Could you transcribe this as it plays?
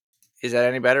Is that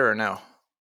any better or no?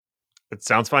 It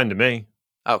sounds fine to me.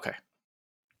 Okay.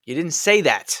 You didn't say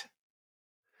that.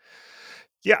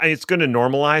 Yeah, it's going to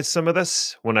normalize some of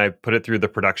this when I put it through the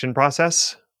production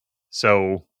process.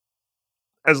 So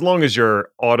as long as you're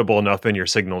audible enough and your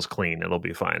signal's clean, it'll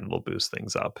be fine. It'll boost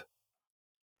things up.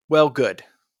 Well, good.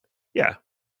 Yeah.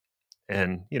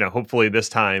 And, hopefully this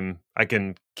time I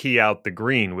can key out the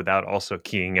green without also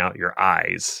keying out your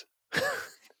eyes.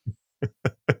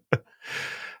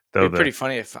 It'd be pretty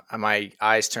funny if my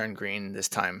eyes turn green this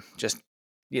time. Just,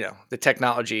 the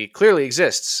technology clearly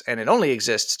exists, and it only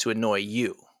exists to annoy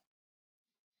you.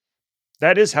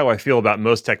 That is how I feel about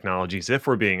most technologies, if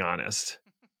we're being honest.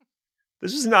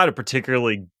 This was not a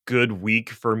particularly good week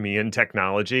for me in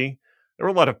technology. There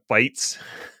were a lot of fights.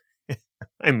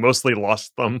 I mostly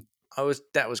lost them.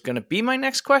 That was going to be my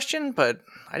next question, but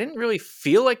I didn't really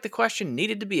feel like the question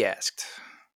needed to be asked.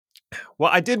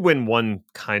 Well, I did win one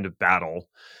kind of battle.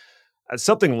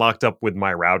 Something locked up with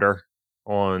my router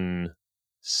on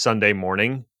Sunday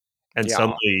morning, and Yeah.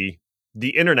 suddenly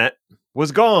the internet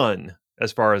was gone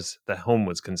as far as the home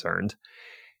was concerned.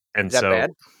 And Is that so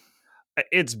bad?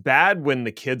 it's bad when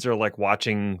the kids are like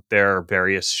watching their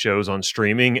various shows on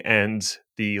streaming and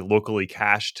the locally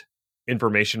cached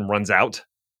information runs out.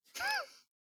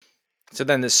 So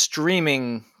then the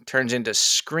streaming turns into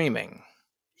screaming.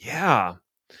 Yeah.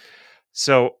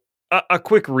 So a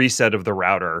quick reset of the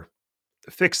router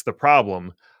fixed the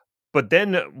problem. But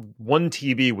then one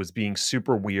TV was being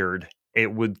super weird.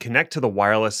 It would connect to the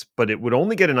wireless, but it would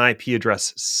only get an IP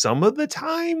address some of the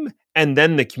time. And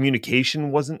then the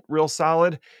communication wasn't real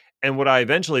solid. And what I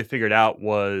eventually figured out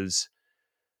was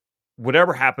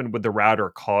whatever happened with the router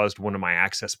caused one of my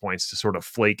access points to sort of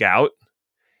flake out.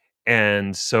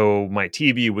 And so my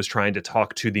TV was trying to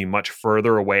talk to the much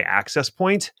further away access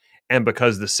point. And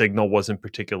because the signal wasn't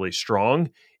particularly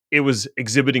strong, it was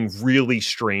exhibiting really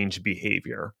strange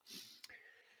behavior.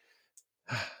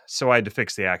 So I had to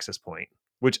fix the access point,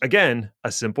 which again,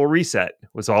 a simple reset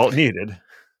was all it needed.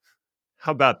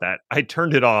 How about that? I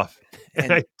turned it off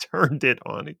and I turned it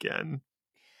on again.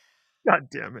 God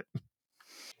damn it.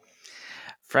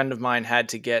 Friend of mine had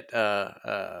to get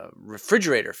a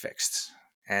refrigerator fixed,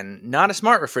 and not a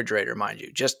smart refrigerator, mind you,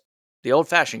 just the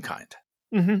old-fashioned kind.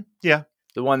 Mm-hmm. Yeah.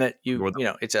 The one that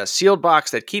it's a sealed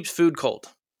box that keeps food cold.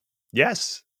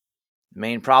 Yes. The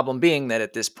main problem being that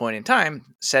at this point in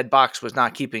time, said box was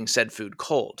not keeping said food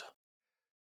cold.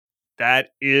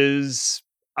 That is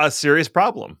a serious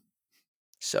problem.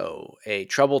 So a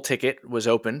trouble ticket was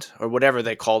opened, or whatever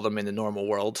they call them in the normal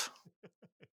world.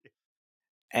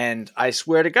 And I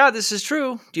swear to God, this is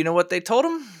true. Do you know what they told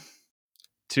him?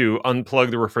 To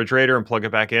unplug the refrigerator and plug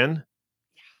it back in?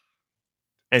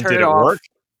 And Turn did it it off work?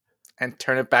 and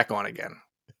turn it back on again.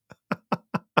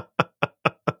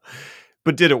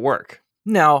 But did it work?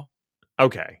 No.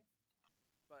 Okay.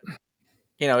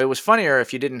 It was funnier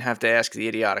if you didn't have to ask the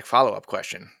idiotic follow-up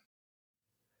question.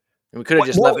 We could have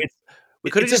just left it. We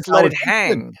could have just let it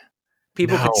hang.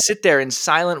 People could sit there in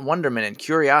silent wonderment and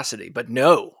curiosity, but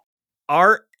no.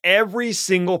 Every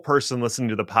single person listening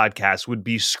to the podcast would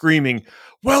be screaming,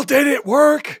 "Well, did it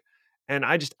work?" And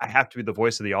I have to be the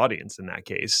voice of the audience in that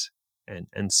case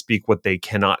and speak what they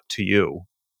cannot to you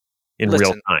in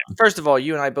real time. First of all,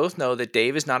 you and I both know that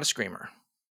Dave is not a screamer.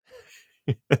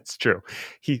 That's true.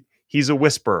 He's a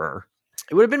whisperer.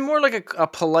 It would have been more like a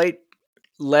polite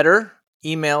letter,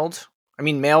 mail-mailed,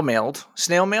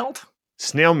 snail mailed.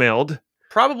 Snail mailed.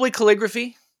 Probably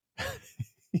calligraphy.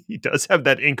 He does have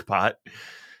that ink pot.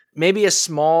 Maybe a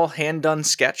small hand-done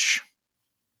sketch.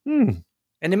 An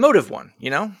emotive one,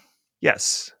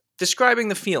 Yes. Describing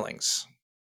the feelings.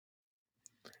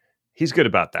 He's good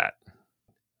about that.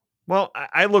 Well,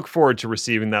 I look forward to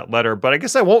receiving that letter, but I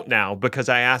guess I won't now because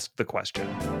I asked the question.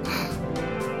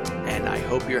 And I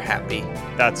hope you're happy.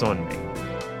 That's on me.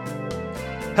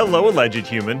 Hello, alleged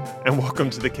human, and welcome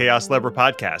to the Chaos Lever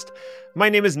podcast. My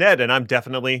name is Ned, and I'm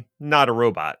definitely not a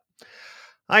robot.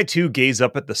 I too gaze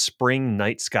up at the spring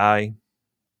night sky,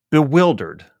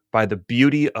 bewildered by the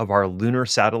beauty of our lunar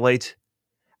satellite,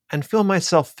 and feel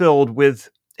myself filled with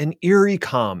an eerie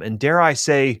calm and, dare I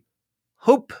say,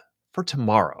 hope for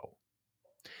tomorrow.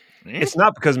 It's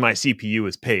not because my CPU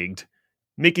is pegged,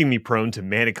 making me prone to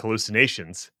manic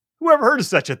hallucinations. Who ever heard of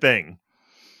such a thing?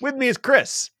 With me is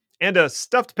Chris, and a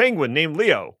stuffed penguin named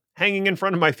Leo, hanging in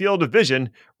front of my field of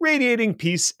vision, radiating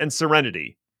peace and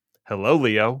serenity. Hello,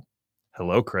 Leo.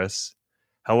 Hello, Chris.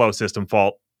 Hello, System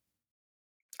Fault.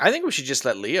 I think we should just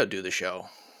let Leo do the show.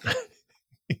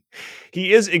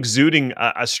 He is exuding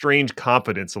a strange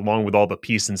confidence along with all the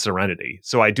peace and serenity,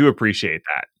 so I do appreciate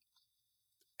that.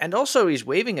 And also, he's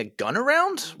waving a gun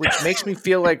around, which makes me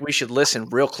feel like we should listen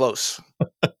real close.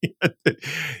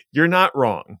 You're not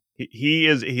wrong.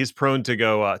 He's prone to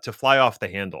go to fly off the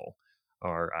handle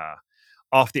or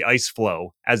off the ice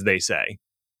flow, as they say.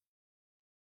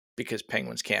 Because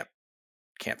penguins can't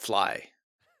fly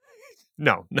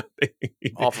No,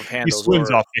 off of he handles swims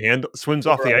or off the handle, swims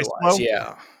off the ice otherwise. flow.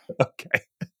 Yeah. Okay.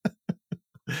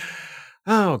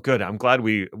 Oh, good. I'm glad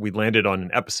we landed on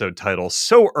an episode title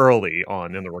so early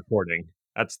on in the recording.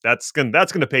 That's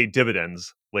gonna pay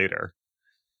dividends later.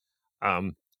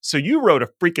 So you wrote a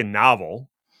freaking novel.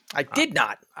 I did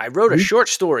not. I wrote a short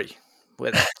story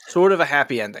with sort of a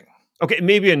happy ending. Okay,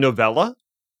 maybe a novella.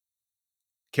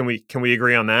 Can we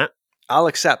agree on that? I'll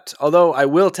accept. Although I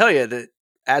will tell you that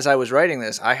as I was writing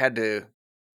this, I had to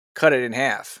cut it in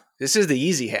half. This is the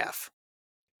easy half.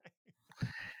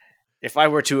 If I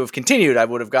were to have continued, I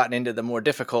would have gotten into the more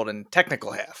difficult and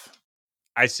technical half.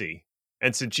 I see.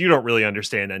 And since you don't really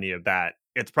understand any of that,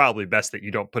 it's probably best that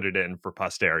you don't put it in for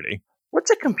posterity.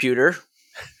 What's a computer?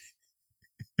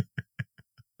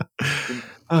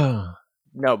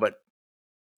 No, but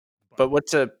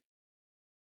what's a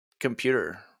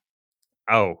computer?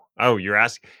 Oh, you're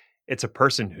asking. It's a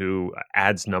person who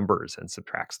adds numbers and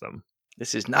subtracts them.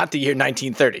 This is not the year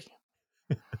 1930.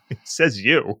 It says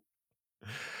you.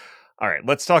 All right,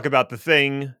 let's talk about the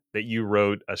thing that you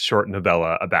wrote a short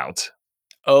novella about.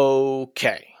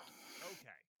 Okay.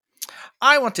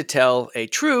 I want to tell a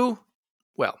true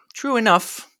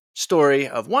enough story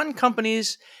of one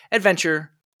company's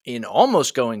adventure in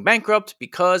almost going bankrupt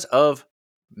because of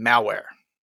malware.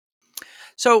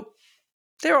 So,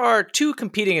 there are two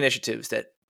competing initiatives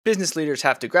that business leaders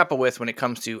have to grapple with when it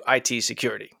comes to IT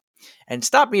security. And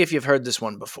stop me if you've heard this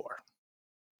one before.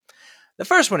 The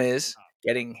first one is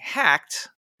getting hacked.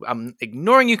 I'm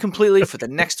ignoring you completely for the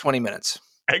next 20 minutes.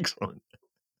 Excellent.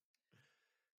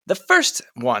 The first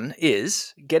one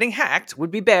is getting hacked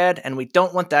would be bad, and we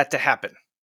don't want that to happen.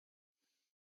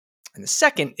 And the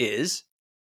second is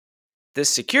this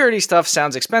security stuff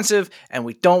sounds expensive, and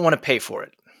we don't want to pay for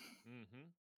it. Mm-hmm.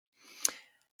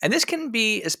 And this can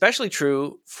be especially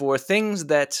true for things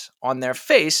that on their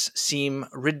face seem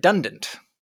redundant.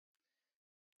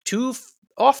 Too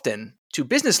often, to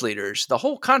business leaders, the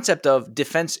whole concept of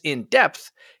defense in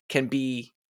depth can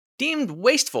be deemed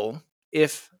wasteful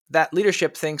if that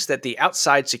leadership thinks that the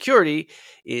outside security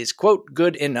is, quote,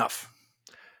 good enough.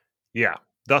 Yeah.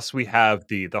 Thus, we have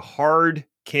the hard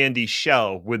candy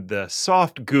shell with the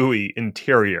soft, gooey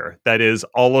interior that is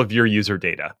all of your user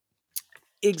data.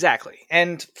 Exactly.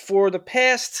 And for the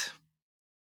past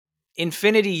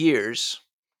infinity years,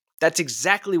 that's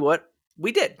exactly what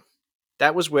we did.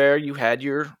 That was where you had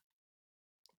your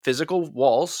physical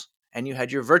walls and you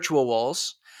had your virtual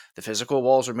walls. The physical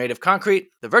walls were made of concrete.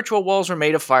 The virtual walls were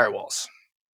made of firewalls.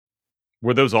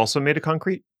 Were those also made of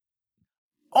concrete?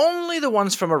 Only the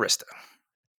ones from Arista.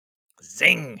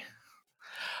 Zing.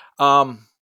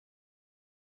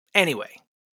 Anyway,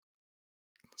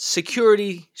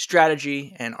 security,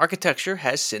 strategy, and architecture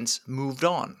has since moved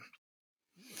on.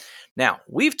 Now,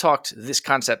 we've talked this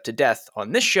concept to death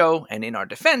on this show, and in our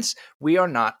defense, we are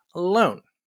not alone.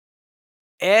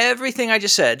 Everything I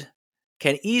just said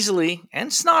can easily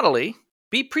and snottily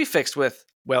be prefixed with,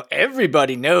 well,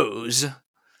 everybody knows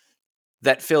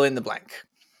that fill in the blank.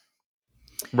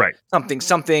 Right. Something,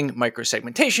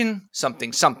 microsegmentation,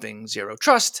 something, zero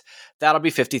trust. That'll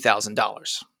be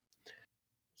 $50,000.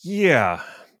 Yeah,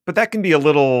 but that can be a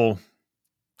little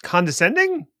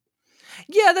condescending?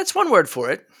 Yeah, that's one word for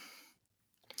it.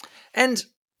 And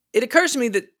it occurs to me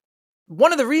that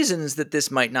one of the reasons that this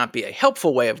might not be a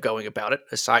helpful way of going about it,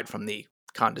 aside from the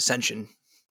condescension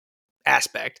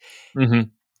aspect,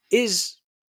 is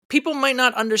people might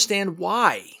not understand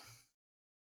why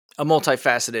a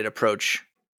multifaceted approach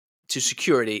to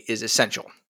security is essential.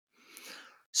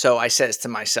 So I says to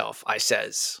myself,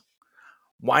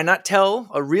 why not tell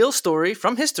a real story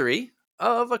from history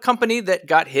of a company that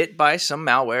got hit by some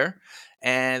malware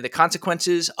and the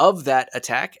consequences of that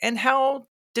attack and how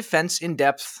defense in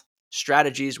depth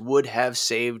strategies would have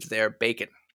saved their bacon?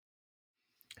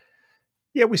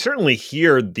 Yeah, we certainly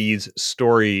hear these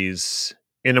stories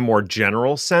in a more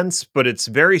general sense, but it's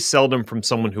very seldom from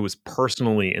someone who was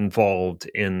personally involved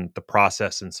in the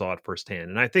process and saw it firsthand.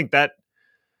 And I think that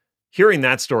hearing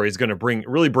that story is going to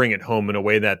really bring it home in a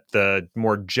way that the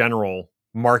more general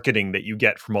marketing that you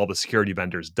get from all the security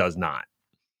vendors does not.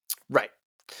 Right.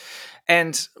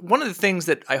 And one of the things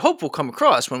that I hope will come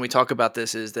across when we talk about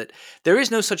this is that there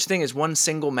is no such thing as one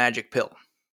single magic pill.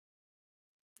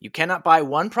 You cannot buy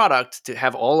one product to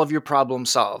have all of your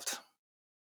problems solved.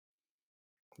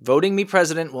 Voting me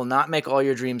president will not make all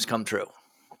your dreams come true.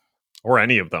 Or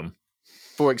any of them.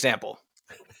 For example.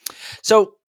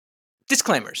 So,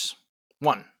 disclaimers.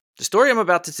 1. The story I'm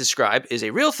about to describe is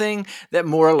a real thing that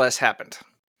more or less happened.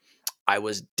 I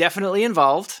was definitely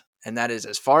involved, and that is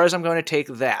as far as I'm going to take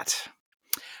that.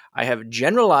 I have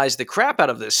generalized the crap out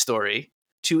of this story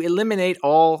to eliminate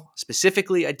all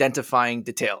specifically identifying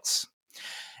details.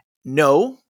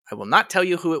 No, I will not tell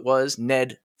you who it was.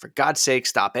 Ned, for God's sake,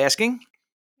 stop asking.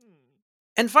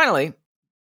 And finally,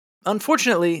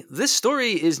 unfortunately, this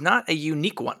story is not a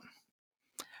unique one.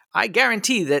 I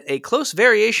guarantee that a close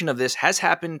variation of this has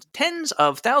happened tens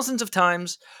of thousands of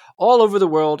times all over the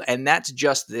world, and that's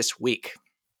just this week.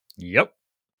 Yep.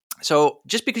 So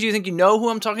just because you think you know who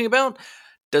I'm talking about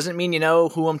doesn't mean you know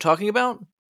who I'm talking about,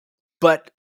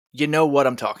 but you know what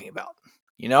I'm talking about.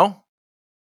 You know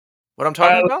what I'm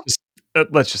talking about?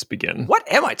 Let's just begin. What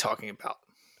am I talking about?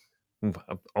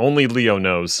 Only Leo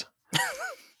knows.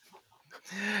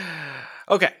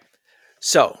 Okay,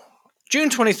 so June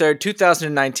 23rd,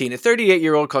 2019, a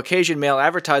 38-year-old Caucasian male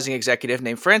advertising executive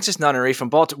named Francis Nunnery from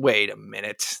Baltimore. Wait a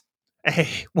minute.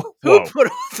 Hey, whoa. Who put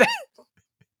all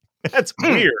that? That's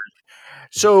weird.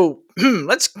 So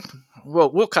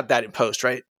we'll cut that in post,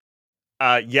 right?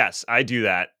 Yes, I do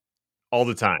that all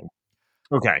the time.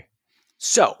 Okay.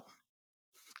 So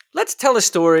let's tell a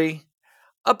story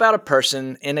about a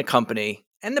person in a company,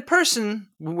 and the person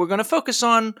we're going to focus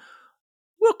on,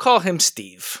 we'll call him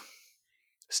Steve.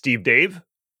 Steve Dave?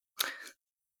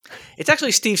 It's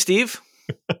actually Steve.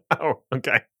 Oh,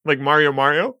 okay. Like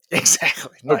Mario?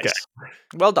 Exactly. Nice. Okay.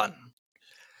 Well done.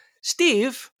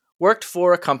 Steve worked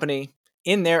for a company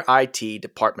in their IT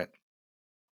department.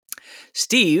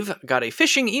 Steve got a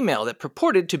phishing email that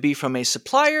purported to be from a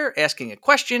supplier asking a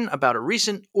question about a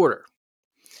recent order.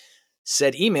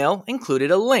 Said email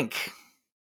included a link.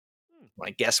 Want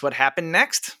to guess what happened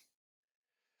next?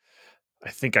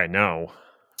 I think I know.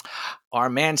 Our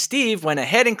man Steve went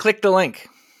ahead and clicked the link.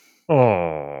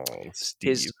 Oh, Steve.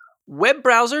 His web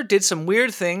browser did some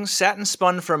weird things, sat and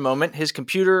spun for a moment. His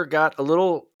computer got a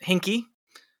little hinky.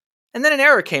 And then an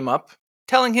error came up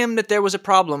telling him that there was a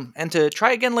problem and to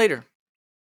try again later.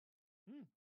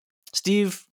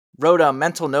 Steve wrote a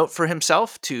mental note for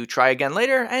himself to try again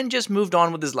later and just moved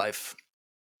on with his life.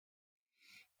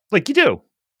 Like you do.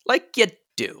 Like you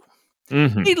do.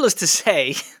 Mm-hmm. Needless to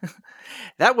say,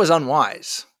 that was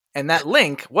unwise. And that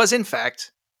link was, in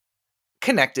fact,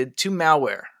 connected to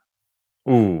malware.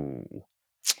 Ooh.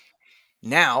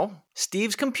 Now,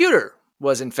 Steve's computer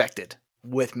was infected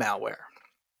with malware.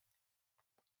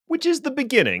 Which is the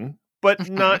beginning, but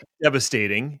not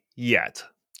devastating yet.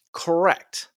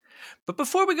 Correct. But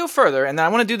before we go further, and I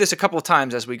want to do this a couple of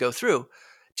times as we go through,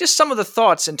 just some of the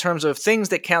thoughts in terms of things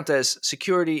that count as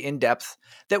security in depth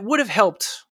that would have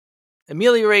helped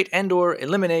ameliorate and or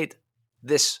eliminate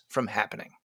this from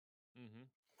happening. Mm-hmm.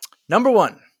 Number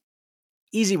 1,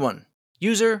 easy one,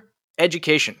 user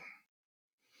education.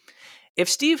 If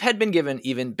Steve had been given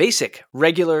even basic,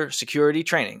 regular security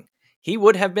training, he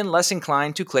would have been less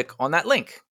inclined to click on that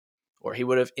link, or he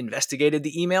would have investigated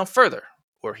the email further,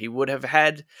 or he would have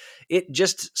had it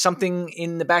just something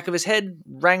in the back of his head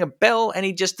rang a bell and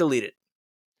he just deleted.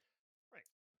 Right.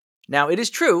 Now, it is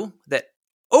true that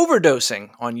overdosing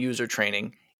on user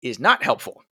training is not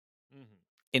helpful. Mm-hmm.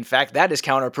 In fact, that is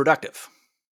counterproductive.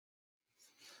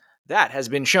 That has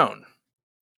been shown.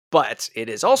 But it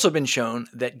has also been shown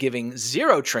that giving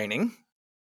zero training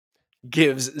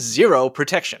gives zero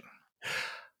protection.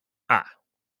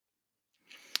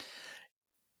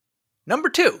 Number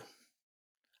 2,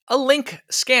 a link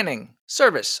scanning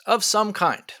service of some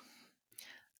kind.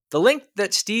 The link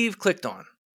that Steve clicked on,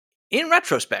 in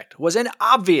retrospect, was an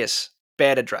obvious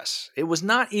bad address. It was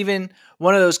not even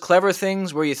one of those clever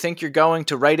things where you think you're going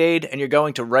to Rite Aid and you're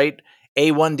going to write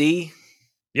A1D.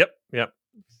 Yep.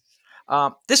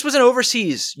 This was an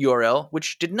overseas URL,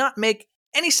 which did not make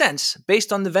any sense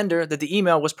based on the vendor that the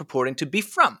email was purporting to be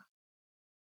from.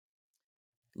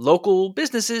 Local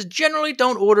businesses generally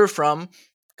don't order from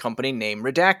company name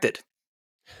redacted.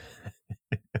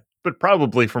 But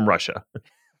probably from Russia.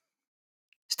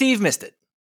 Steve missed it.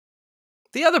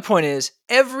 The other point is,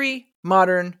 every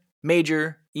modern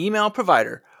major email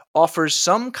provider offers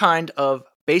some kind of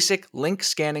basic link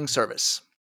scanning service.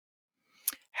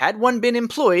 Had one been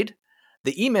employed,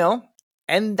 the email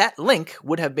and that link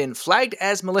would have been flagged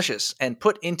as malicious and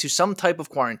put into some type of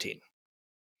quarantine.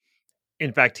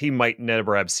 In fact, he might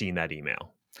never have seen that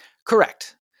email.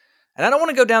 Correct. And I don't want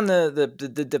to go down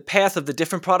the path of the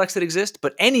different products that exist,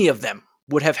 but any of them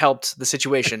would have helped the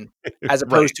situation as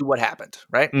opposed to what happened,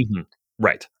 right? Mm-hmm.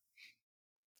 Right.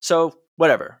 So,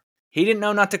 whatever. He didn't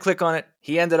know not to click on it.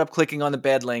 He ended up clicking on the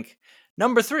bad link.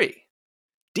 Number 3,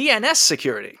 DNS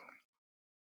security.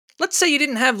 Let's say you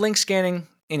didn't have link scanning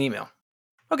in email.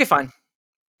 Okay, fine.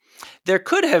 There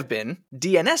could have been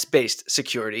DNS-based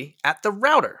security at the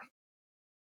router.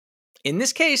 In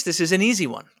this case, this is an easy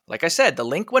one. Like I said, the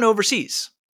link went overseas.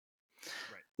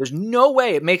 Right. There's no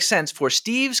way it makes sense for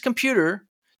Steve's computer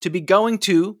to be going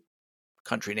to,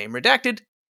 country name redacted,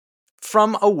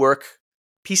 from a work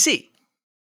PC.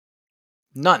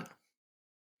 None.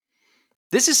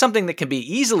 This is something that can be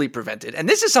easily prevented, and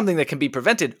this is something that can be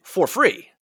prevented for free,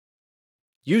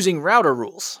 using router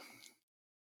rules.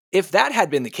 If that had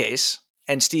been the case,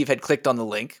 and Steve had clicked on the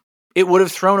link, it would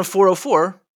have thrown a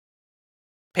 404,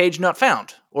 page not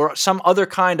found, or some other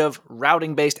kind of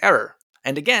routing-based error.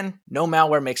 And again, no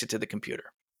malware makes it to the computer.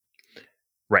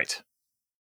 Right.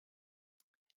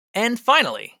 And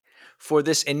finally, for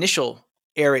this initial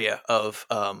area of,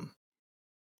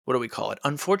 what do we call it?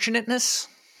 Unfortunateness?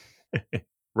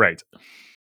 Right.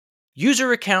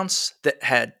 User accounts that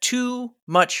had too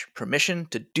much permission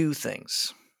to do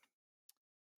things.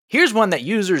 Here's one that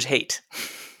users hate,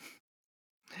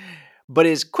 but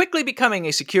is quickly becoming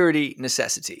a security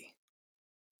necessity.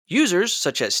 Users,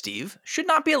 such as Steve, should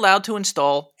not be allowed to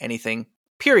install anything,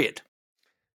 period.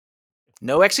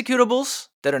 No executables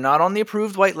that are not on the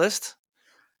approved whitelist,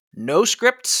 no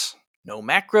scripts, no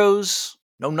macros,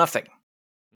 no nothing.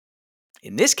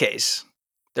 In this case,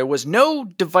 there was no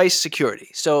device security,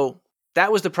 so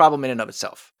that was the problem in and of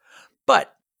itself.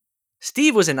 But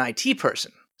Steve was an IT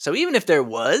person, so even if there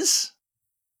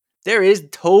is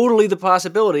totally the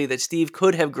possibility that Steve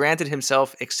could have granted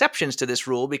himself exceptions to this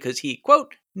rule because he,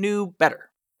 quote, knew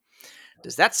better.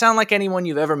 Does that sound like anyone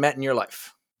you've ever met in your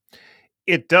life?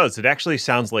 It does. It actually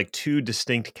sounds like two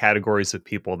distinct categories of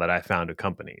people that I found at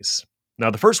companies.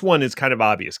 Now, the first one is kind of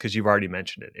obvious because you've already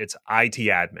mentioned it. It's IT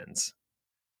admins.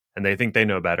 And they think they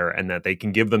know better and that they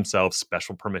can give themselves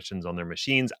special permissions on their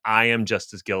machines. I am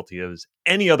just as guilty as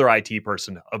any other IT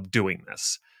person of doing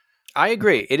this. I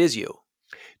agree. It is you.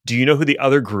 Do you know who the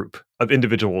other group of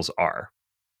individuals are?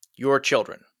 Your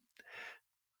children.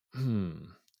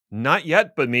 Not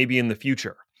yet, but maybe in the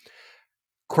future.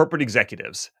 Corporate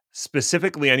executives,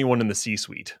 specifically anyone in the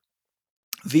C-suite.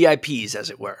 VIPs, as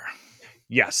it were.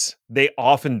 Yes, they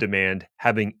often demand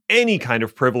having any kind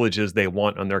of privileges they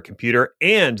want on their computer,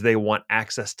 and they want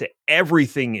access to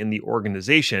everything in the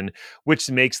organization, which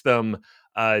makes them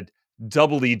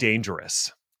doubly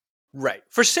dangerous. Right,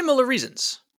 for similar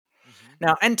reasons.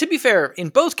 Now, and to be fair, in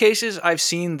both cases, I've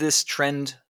seen this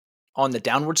trend on the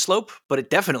downward slope, but it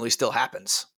definitely still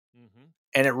happens.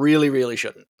 And it really, really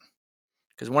shouldn't.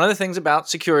 Because one of the things about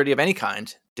security of any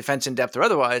kind, defense in depth or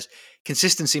otherwise,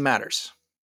 consistency matters.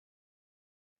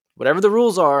 Whatever the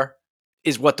rules are,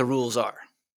 is what the rules are.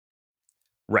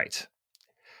 Right.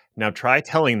 Now try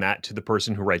telling that to the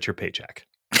person who writes your paycheck.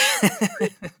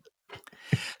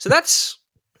 So that's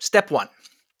step one.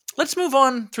 Let's move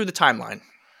on through the timeline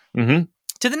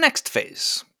to the next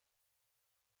phase.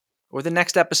 Or the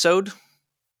next episode.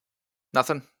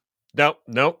 Nothing?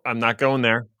 Nope, I'm not going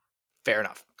there. Fair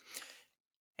enough.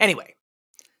 Anyway,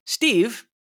 Steve,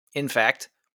 in fact,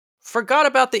 forgot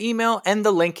about the email and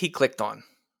the link he clicked on.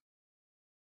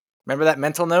 Remember that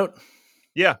mental note?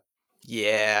 Yeah.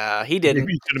 Yeah, he didn't.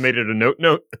 Maybe you should have made it a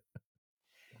note.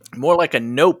 More like a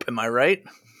nope, am I right?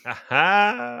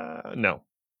 No.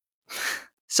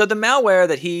 So the malware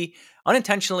that he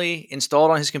unintentionally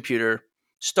installed on his computer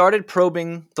started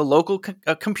probing the local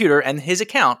computer and his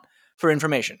account for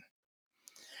information.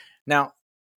 Now,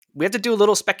 we have to do a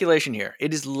little speculation here.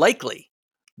 It is likely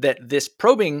that this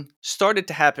probing started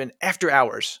to happen after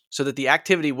hours so that the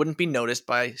activity wouldn't be noticed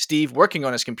by Steve working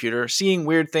on his computer, seeing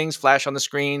weird things flash on the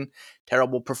screen,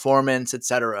 terrible performance,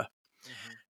 etc.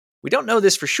 We don't know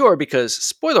this for sure because,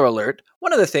 spoiler alert,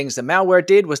 one of the things the malware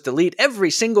did was delete every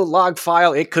single log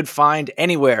file it could find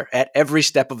anywhere at every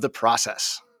step of the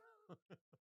process.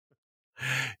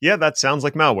 Yeah, that sounds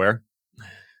like malware.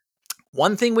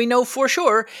 One thing we know for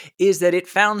sure is that it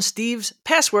found Steve's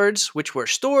passwords, which were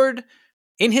stored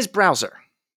in his browser.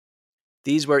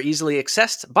 These were easily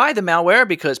accessed by the malware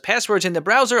because passwords in the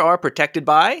browser are protected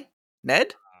by,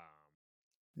 Ned?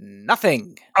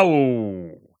 Nothing. Oh,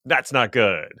 that's not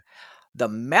good. The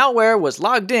malware was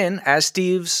logged in as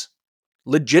Steve's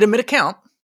legitimate account,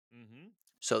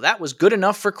 so that was good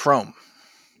enough for Chrome.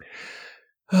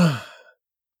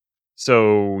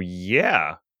 So,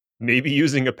 yeah, maybe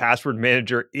using a password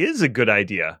manager is a good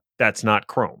idea. That's not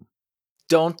Chrome.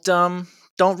 Don't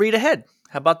read ahead.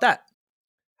 How about that?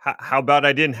 How about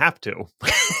I didn't have to?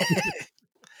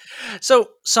 So,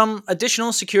 some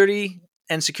additional security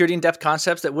and security in-depth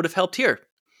concepts that would have helped here.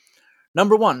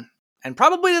 Number one, and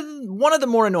probably one of the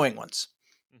more annoying ones.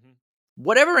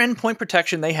 Whatever endpoint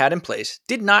protection they had in place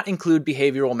did not include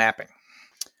behavioral mapping.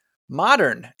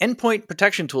 Modern endpoint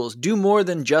protection tools do more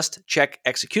than just check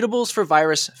executables for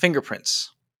virus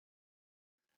fingerprints.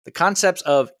 The concepts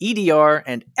of EDR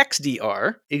and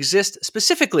XDR exist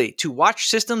specifically to watch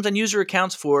systems and user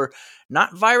accounts for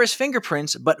not virus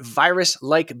fingerprints, but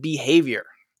virus-like behavior.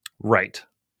 Right.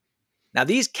 Now,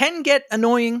 these can get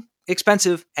annoying,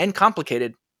 expensive, and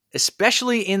complicated,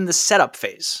 especially in the setup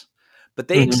phase, but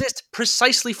they exist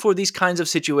precisely for these kinds of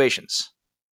situations.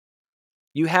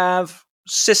 You have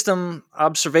system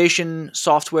observation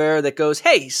software that goes,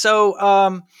 hey,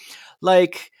 so,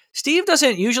 Steve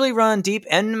doesn't usually run deep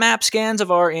Nmap scans of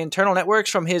our internal networks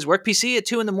from his work PC at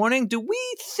 2 in the morning. Do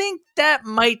we think that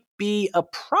might be a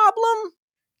problem?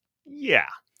 Yeah.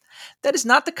 That is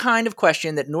not the kind of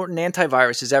question that Norton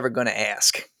Antivirus is ever going to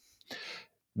ask.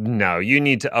 No, you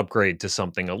need to upgrade to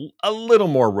something a little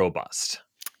more robust.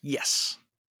 Yes.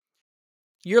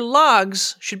 Your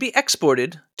logs should be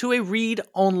exported to a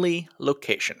read-only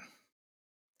location.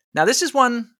 Now, this is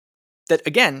one that,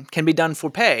 again, can be done for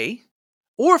pay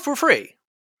or for free,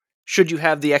 should you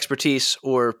have the expertise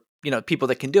or, people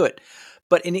that can do it.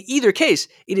 But in either case,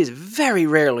 it is very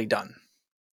rarely done.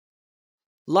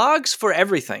 Logs for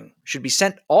everything should be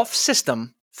sent off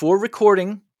system for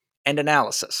recording and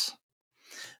analysis.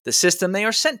 The system they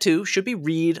are sent to should be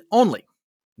read-only,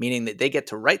 meaning that they get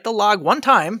to write the log one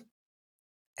time,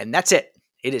 and that's it.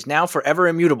 It is now forever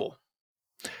immutable.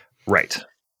 Right.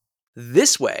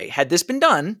 This way, had this been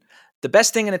done, the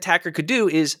best thing an attacker could do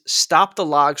is stop the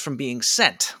logs from being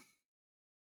sent.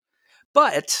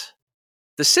 But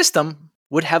the system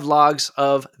would have logs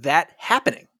of that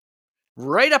happening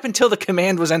right up until the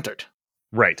command was entered.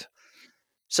 Right.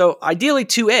 So ideally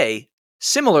 2A,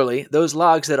 similarly, those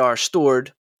logs that are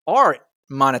stored are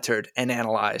monitored and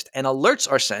analyzed, and alerts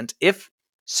are sent if,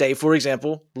 say, for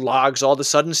example, logs all of a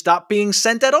sudden stop being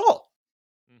sent at all.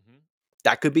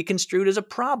 That could be construed as a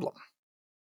problem.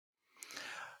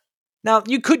 Now,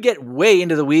 you could get way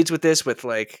into the weeds with this, with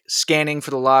scanning for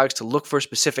the logs to look for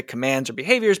specific commands or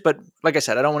behaviors, but like I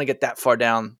said, I don't want to get that far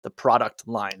down the product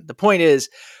line. The point is,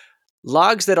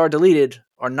 logs that are deleted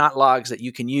are not logs that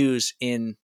you can use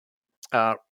in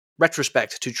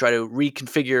retrospect to try to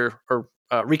reconfigure or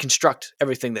reconstruct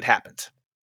everything that happened.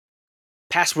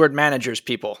 Password managers,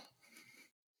 people.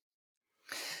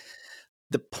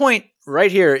 The point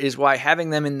right here is why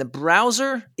having them in the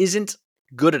browser isn't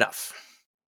good enough.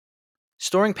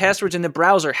 Storing passwords in the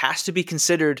browser has to be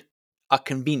considered a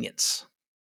convenience.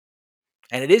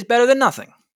 And it is better than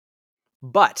nothing.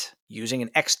 But using an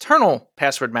external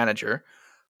password manager,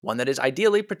 one that is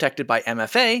ideally protected by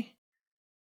MFA,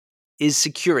 is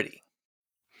security.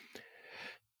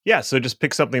 Yeah, so just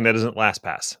pick something that isn't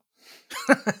LastPass.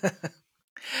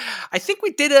 I think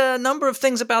we did a number of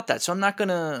things about that, so I'm not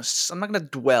gonna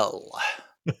dwell.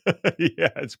 Yeah,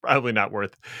 it's probably not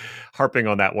worth harping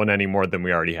on that one any more than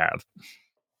we already have.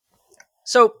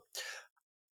 So,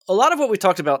 a lot of what we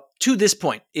talked about to this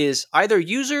point is either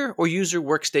user or user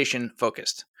workstation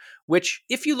focused, which,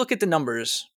 if you look at the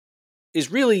numbers,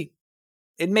 is really,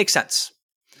 it makes sense.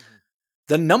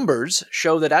 The numbers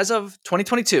show that as of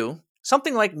 2022,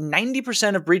 something like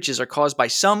 90% of breaches are caused by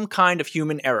some kind of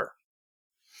human error,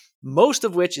 most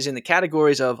of which is in the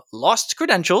categories of lost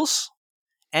credentials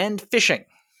and phishing.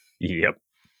 Yep.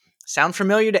 Sound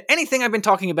familiar to anything I've been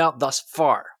talking about thus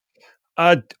far?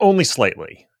 Only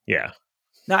slightly, yeah.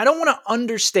 Now, I don't want to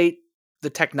understate the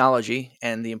technology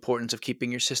and the importance of keeping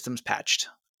your systems patched.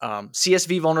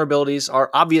 CSV vulnerabilities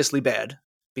are obviously bad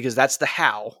because that's the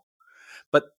how,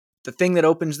 but the thing that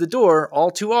opens the door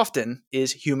all too often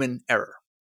is human error.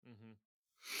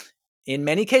 In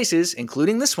many cases,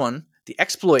 including this one, the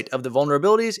exploit of the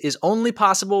vulnerabilities is only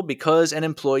possible because an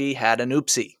employee had an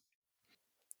oopsie.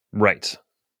 Right.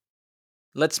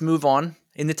 Let's move on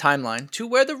in the timeline to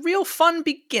where the real fun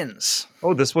begins.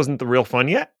 Oh, this wasn't the real fun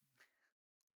yet?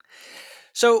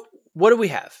 So what do we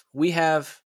have? We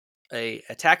have an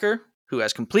attacker who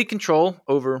has complete control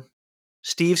over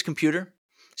Steve's computer.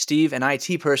 Steve, an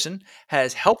IT person,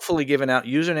 has helpfully given out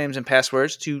usernames and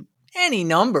passwords to any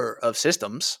number of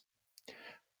systems.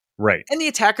 Right. And the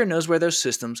attacker knows where those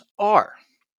systems are.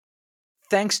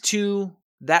 Thanks to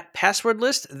that password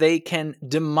list, they can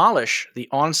demolish the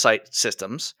on-site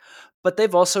systems, but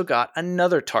they've also got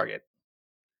another target: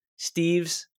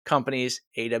 Steve's company's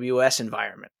AWS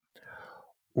environment.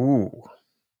 Ooh.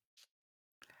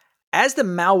 As the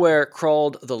malware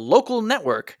crawled the local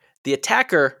network, the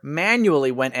attacker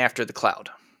manually went after the cloud.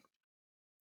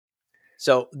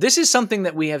 So this is something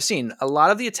that we have seen. A lot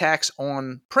of the attacks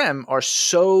on-prem are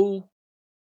so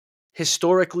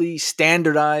historically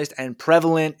standardized and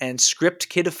prevalent and script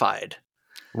kidified.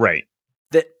 Right.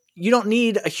 That you don't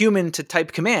need a human to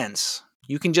type commands.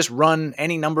 You can just run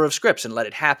any number of scripts and let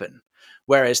it happen.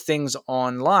 Whereas things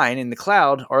online in the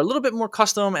cloud are a little bit more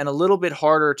custom and a little bit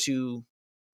harder to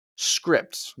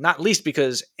script, not least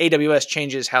because AWS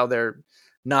changes how their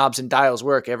knobs and dials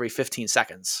work every 15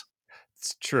 seconds.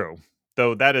 It's true,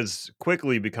 though that is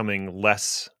quickly becoming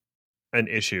less an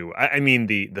issue. I mean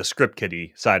the script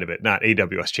kiddie side of it, not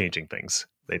AWS changing things.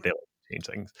 They like to change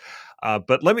things.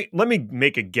 But let me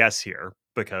make a guess here,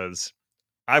 because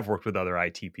I've worked with other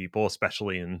IT people,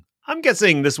 especially in, I'm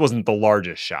guessing this wasn't the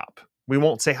largest shop. We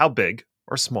won't say how big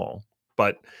or small,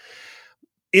 but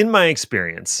in my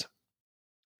experience,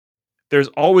 there's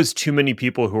always too many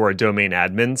people who are domain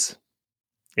admins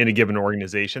in a given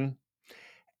organization.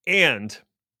 And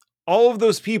all of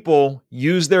those people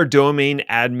use their domain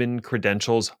admin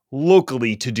credentials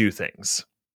locally to do things.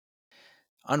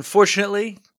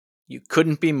 Unfortunately, you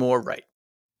couldn't be more right.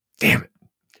 Damn it.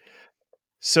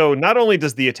 So not only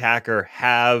does the attacker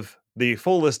have the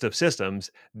full list of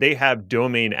systems, they have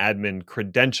domain admin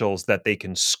credentials that they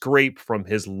can scrape from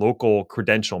his local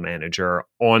credential manager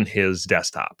on his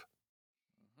desktop.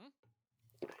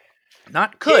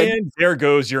 Not could. And there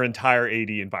goes your entire AD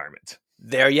environment.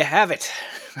 There you have it.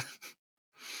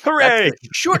 Hooray! That's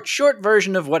the short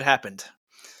version of what happened.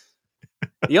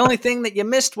 The only thing that you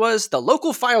missed was the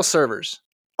local file servers.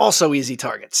 Also easy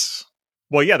targets.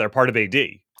 Well, yeah, they're part of AD.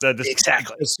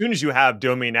 Exactly. As soon as you have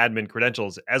domain admin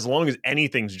credentials, as long as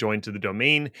anything's joined to the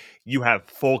domain, you have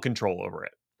full control over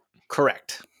it.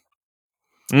 Correct.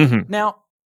 Mm-hmm. Now,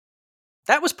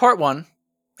 that was part one,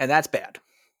 and that's bad.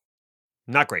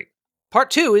 Not great.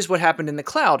 Part two is what happened in the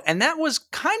cloud, and that was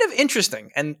kind of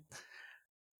interesting. And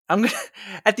I'm gonna,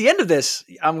 at the end of this,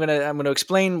 I'm gonna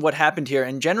explain what happened here.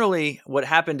 And generally, what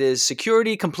happened is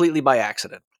security completely by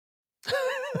accident.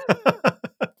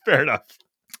 Fair enough.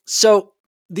 So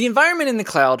the environment in the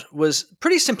cloud was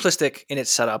pretty simplistic in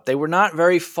its setup. They were not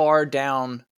very far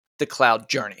down the cloud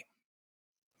journey.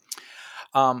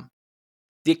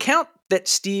 The account that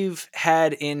Steve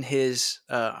had in his,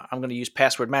 I'm going to use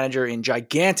password manager in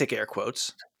gigantic air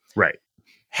quotes, right,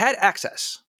 had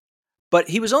access, but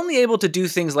he was only able to do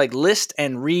things like list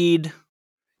and read.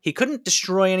 He couldn't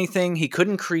destroy anything. He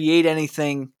couldn't create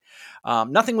anything.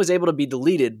 Nothing was able to be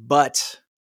deleted, but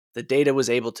the data was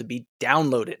able to be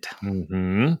downloaded,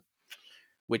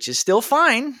 which is still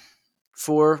fine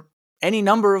for any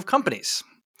number of companies.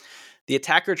 The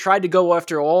attacker tried to go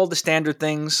after all the standard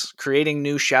things, creating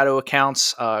new shadow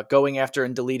accounts, going after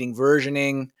and deleting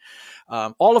versioning,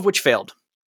 all of which failed.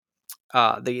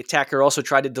 The attacker also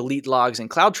tried to delete logs in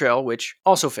CloudTrail, which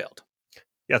also failed.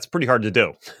 Yeah, it's pretty hard to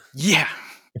do. Yeah.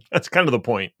 That's kind of the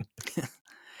point.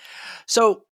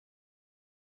 So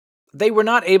they were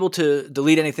not able to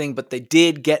delete anything, but they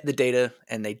did get the data,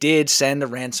 and they did send a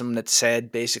ransom that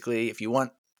said, basically, if you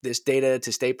want this data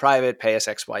to stay private, pay us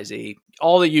XYZ,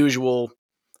 all the usual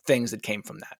things that came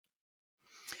from that.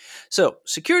 So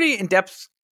security in-depth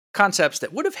concepts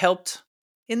that would have helped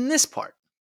in this part.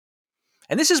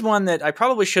 And this is one that I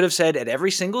probably should have said at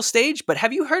every single stage, but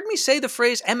have you heard me say the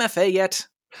phrase MFA yet?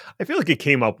 I feel like it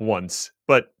came up once,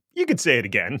 but you could say it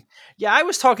again. Yeah, I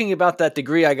was talking about that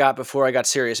degree I got before I got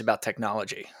serious about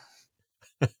technology.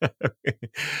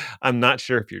 I'm not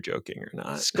sure if you're joking or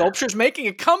not. Sculpture's making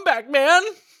a comeback, man!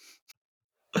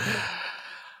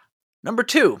 Number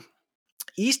 2,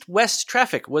 east-west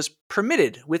traffic was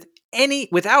permitted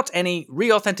without any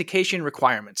re-authentication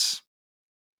requirements.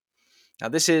 Now,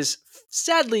 this is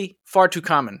sadly far too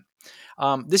common.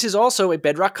 This is also a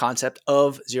bedrock concept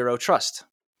of zero trust.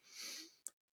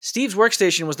 Steve's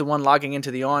workstation was the one logging into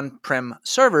the on-prem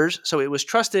servers, so it was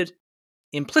trusted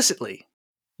implicitly.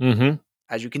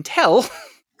 As you can tell,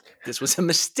 this was a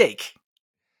mistake.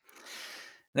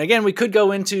 And again, we could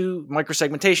go into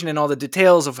microsegmentation and all the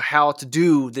details of how to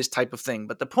do this type of thing.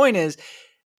 But the point is,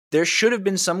 there should have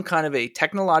been some kind of a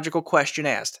technological question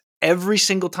asked every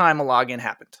single time a login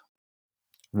happened.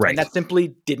 Right. And that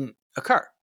simply didn't occur.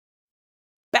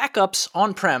 Backups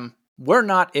on-prem were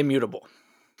not immutable.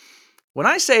 When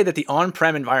I say that the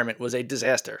on-prem environment was a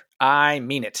disaster, I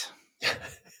mean it.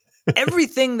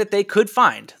 Everything that they could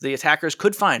find, the attackers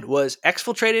could find, was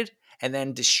exfiltrated and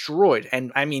then destroyed,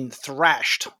 and I mean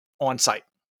thrashed on site.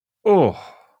 Oh.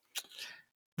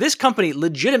 This company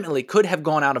legitimately could have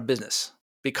gone out of business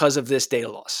because of this data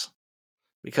loss.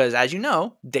 Because, as you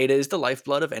know, data is the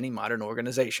lifeblood of any modern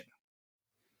organization.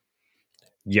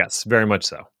 Yes, very much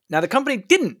so. Now, the company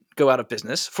didn't go out of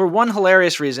business for one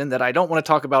hilarious reason that I don't want to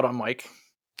talk about on mic.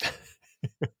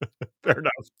 Fair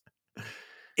enough.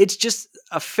 It's just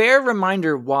a fair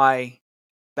reminder why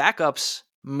backups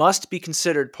must be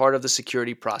considered part of the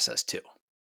security process too.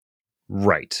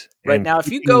 Right. Right And now, if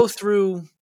you go through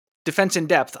defense in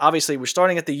depth, obviously we're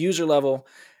starting at the user level,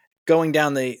 going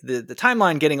down the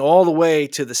timeline, getting all the way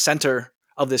to the center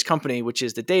of this company, which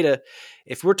is the data.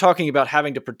 If we're talking about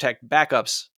having to protect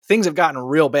backups, things have gotten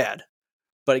real bad.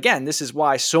 But again, this is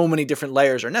why so many different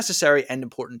layers are necessary and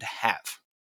important to have.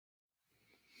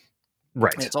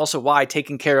 right. And it's also why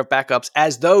taking care of backups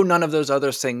as though none of those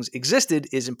other things existed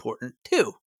is important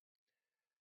too.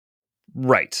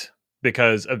 Right.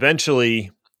 Because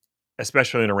eventually,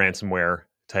 especially in a ransomware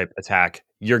type attack,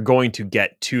 you're going to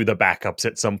get to the backups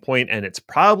at some point, and it's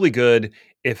probably good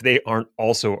if they aren't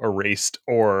also erased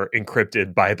or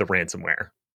encrypted by the ransomware.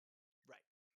 Right.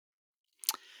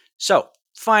 So,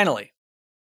 finally,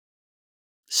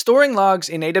 storing logs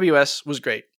in AWS was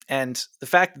great, and the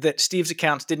fact that Steve's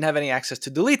accounts didn't have any access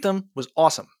to delete them was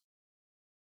awesome.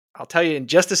 I'll tell you in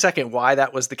just a second why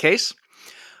that was the case.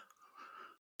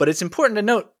 But it's important to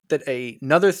note that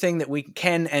another thing that we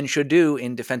can and should do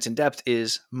in Defense in Depth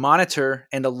is monitor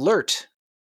and alert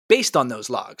based on those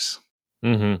logs.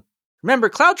 Mm-hmm. Remember,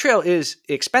 CloudTrail is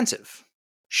expensive,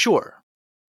 sure,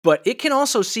 but it can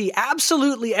also see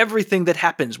absolutely everything that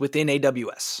happens within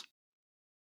AWS.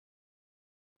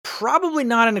 Probably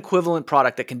not an equivalent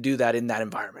product that can do that in that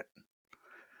environment.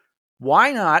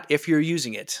 Why not, if you're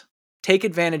using it, take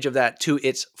advantage of that to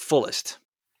its fullest?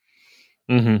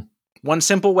 Mm-hmm. One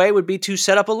simple way would be to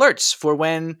set up alerts for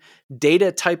when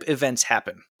data type events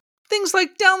happen. Things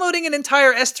like downloading an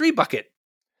entire S3 bucket,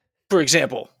 for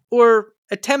example, or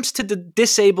attempts to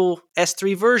disable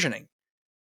S3 versioning.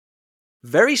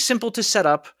 Very simple to set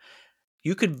up.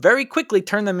 You could very quickly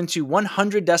turn them into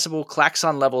 100 decibel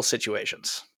klaxon level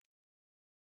situations.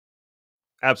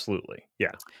 Absolutely.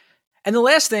 Yeah. And the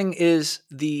last thing is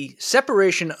the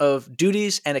separation of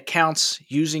duties and accounts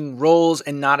using roles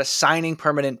and not assigning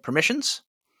permanent permissions,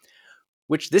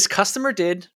 which this customer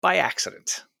did by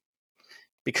accident.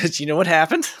 Because you know what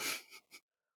happened?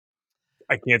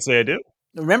 I can't say I do.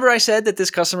 Remember I said that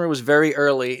this customer was very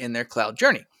early in their cloud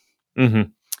journey. Mm-hmm.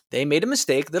 They made a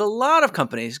mistake that a lot of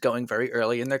companies going very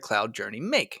early in their cloud journey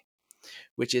make,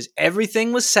 which is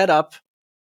everything was set up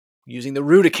using the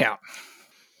root account.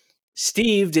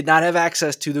 Steve did not have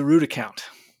access to the root account.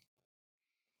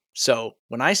 So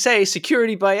when I say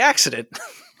security by accident,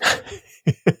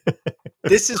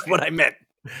 this is what I meant.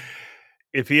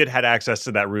 If he had had access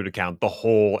to that root account, the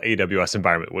whole AWS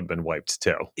environment would have been wiped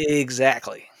too.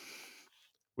 Exactly.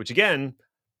 Which again,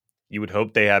 you would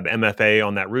hope they have MFA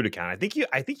on that root account. I think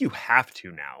you have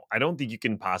to now. I don't think you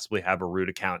can possibly have a root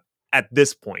account at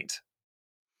this point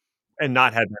and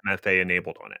not have MFA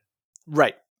enabled on it.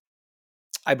 Right.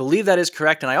 I believe that is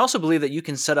correct. And I also believe that you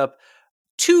can set up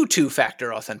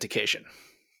two-factor authentication.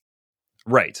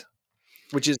 Right.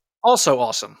 Which is also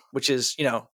awesome. Which is,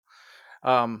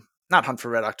 not Hunt for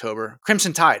Red October,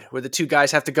 Crimson Tide, where the two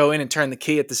guys have to go in and turn the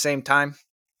key at the same time.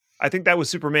 I think that was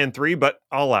Superman 3, but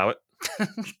I'll allow it.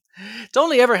 It's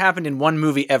only ever happened in one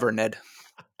movie ever, Ned.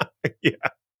 Yeah.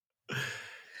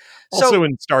 Also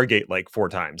in Stargate like 4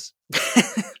 times.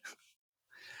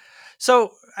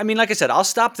 So, I mean, like I said, I'll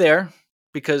stop there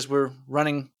because we're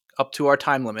running up to our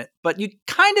time limit. But you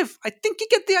I think you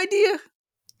get the idea.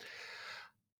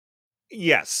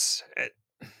 Yes.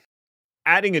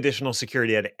 Adding additional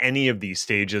security at any of these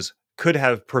stages could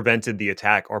have prevented the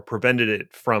attack or prevented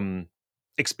it from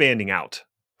expanding out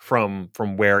from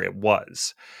where it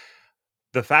was.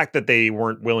 The fact that they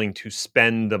weren't willing to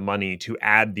spend the money to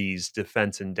add these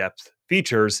defense in depth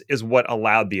features is what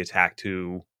allowed the attack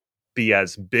to be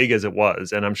as big as it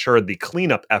was. And I'm sure the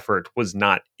cleanup effort was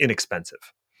not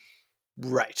inexpensive.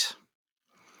 Right.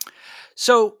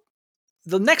 So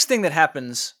the next thing that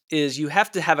happens is you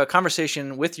have to have a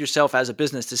conversation with yourself as a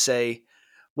business to say,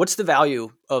 what's the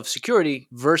value of security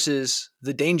versus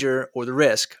the danger or the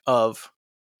risk of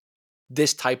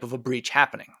this type of a breach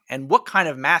happening? And what kind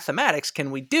of mathematics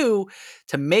can we do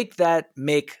to make that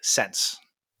make sense?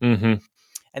 Mm-hmm.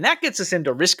 And that gets us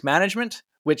into risk management,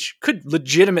 which could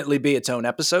legitimately be its own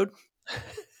episode.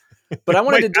 But I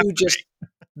wanted to do just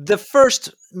the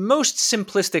first, most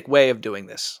simplistic way of doing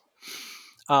this.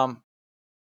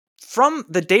 From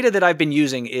the data that I've been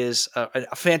using is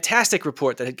a fantastic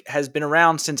report that has been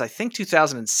around since I think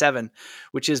 2007,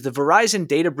 which is the Verizon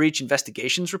Data Breach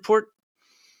Investigations Report.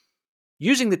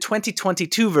 Using the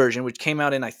 2022 version, which came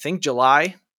out in, I think,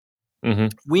 July,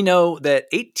 we know that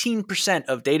 18%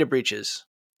 of data breaches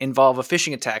involve a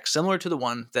phishing attack similar to the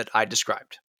one that I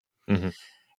described. Mm-hmm.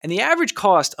 And the average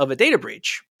cost of a data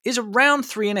breach is around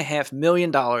 $3.5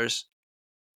 million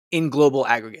in global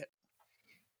aggregate.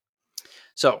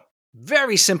 So,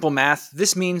 very simple math.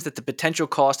 This means that the potential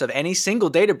cost of any single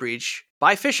data breach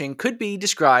by phishing could be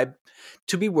described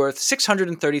to be worth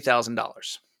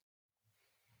 $630,000.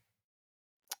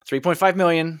 3.5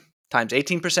 million times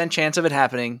 18% chance of it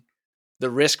happening. The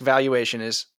risk valuation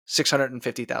is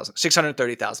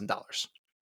 $630,000.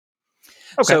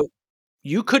 Okay. So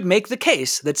you could make the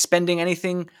case that spending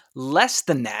anything less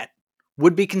than that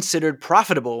would be considered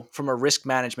profitable from a risk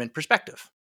management perspective.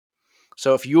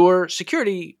 So if your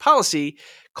security policy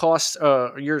costs,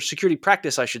 your security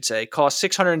practice, I should say, costs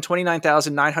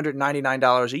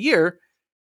 $629,999 a year,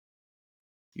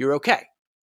 you're okay.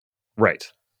 Right.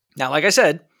 Now, like I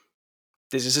said,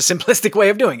 this is a simplistic way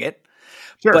of doing it,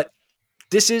 Sure. but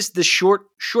this is the short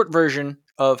version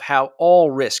of how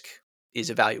all risk is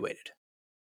evaluated.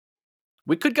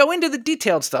 We could go into the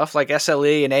detailed stuff like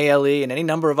SLE and ALE and any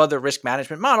number of other risk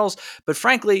management models, but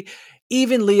frankly,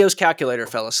 even Leo's calculator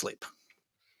fell asleep.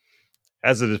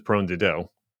 As it is prone to do.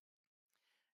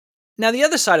 Now, the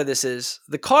other side of this is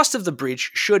the cost of the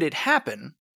breach, should it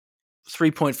happen,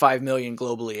 3.5 million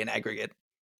globally in aggregate,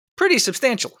 pretty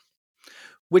substantial,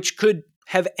 which could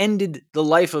have ended the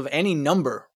life of any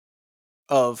number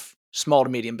of small to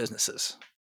medium businesses.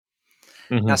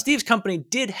 Mm-hmm. Now, Steve's company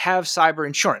did have cyber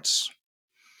insurance,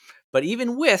 but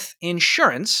even with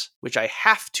insurance, which I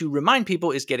have to remind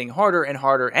people is getting harder and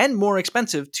harder and more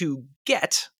expensive to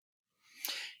get,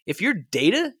 if your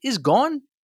data is gone,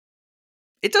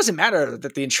 it doesn't matter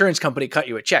that the insurance company cut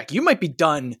you a check. You might be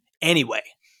done anyway.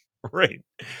 Right.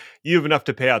 You have enough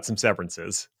to pay out some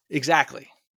severances. Exactly.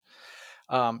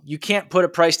 You can't put a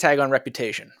price tag on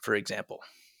reputation, for example,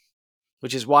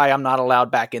 which is why I'm not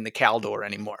allowed back in the Caldor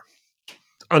anymore.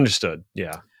 Understood.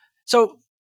 Yeah. So,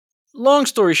 long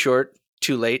story short,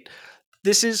 too late.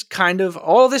 This is kind of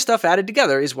all this stuff added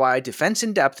together is why defense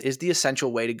in depth is the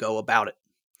essential way to go about it.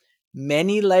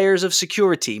 Many layers of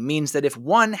security means that if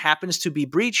one happens to be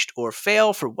breached or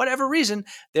fail for whatever reason,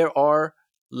 there are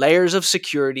layers of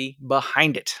security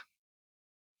behind it.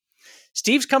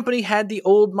 Steve's company had the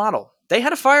old model. They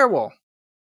had a firewall.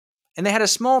 And they had a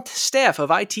small staff of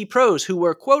IT pros who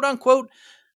were quote unquote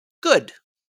good.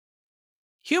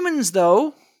 Humans,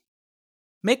 though,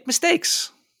 make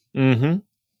mistakes. Mm-hmm.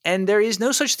 And there is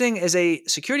no such thing as a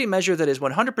security measure that is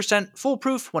 100%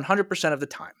 foolproof 100% of the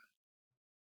time.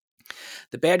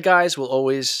 The bad guys will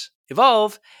always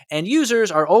evolve, and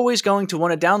users are always going to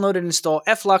want to download and install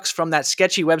flux from that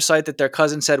sketchy website that their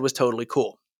cousin said was totally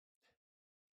cool.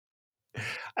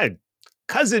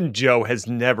 Cousin Joe has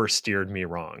never steered me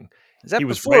wrong. Is that he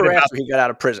was before right or about. after he got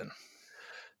out of prison?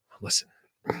 Listen.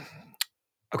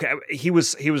 Okay, he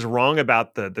was wrong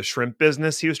about the shrimp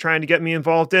business he was trying to get me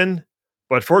involved in.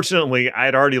 But fortunately, I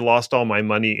had already lost all my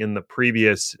money in the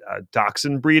previous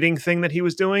dachshund breeding thing that he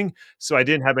was doing, so I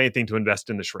didn't have anything to invest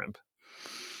in the shrimp.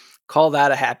 Call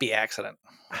that a happy accident.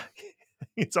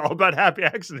 It's all about happy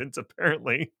accidents,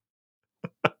 apparently.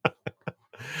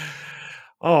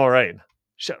 All right.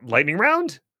 Lightning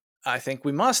round? I think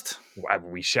we must.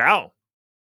 We shall.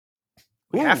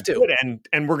 We have to. Good.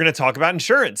 And we're going to talk about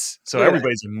insurance. So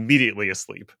everybody's immediately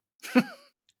asleep.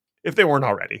 If they weren't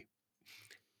already.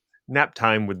 Nap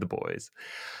time with the boys.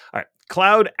 All right.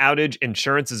 Cloud outage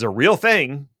insurance is a real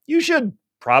thing you should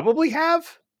probably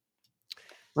have.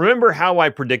 Remember how I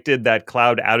predicted that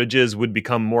cloud outages would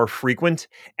become more frequent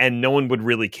and no one would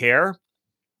really care?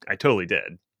 I totally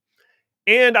did.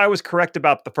 And I was correct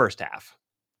about the first half.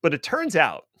 But it turns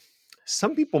out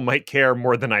some people might care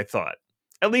more than I thought,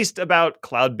 at least about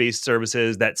cloud-based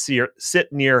services that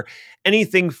sit near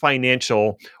anything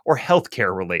financial or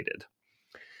healthcare related.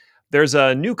 There's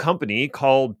a new company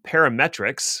called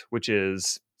Parametrics, which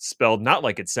is spelled not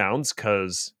like it sounds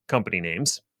because company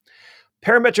names.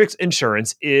 Parametrics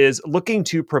Insurance is looking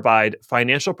to provide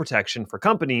financial protection for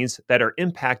companies that are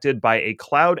impacted by a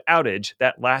cloud outage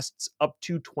that lasts up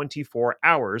to 24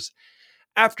 hours,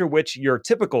 after which your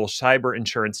typical cyber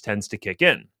insurance tends to kick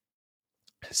in.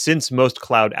 Since most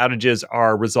cloud outages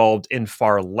are resolved in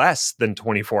far less than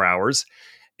 24 hours,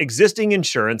 existing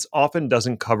insurance often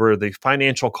doesn't cover the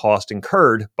financial cost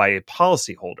incurred by a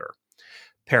policyholder.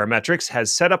 Parametrics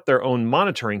has set up their own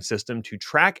monitoring system to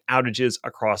track outages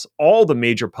across all the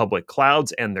major public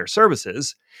clouds and their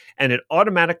services, and it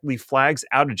automatically flags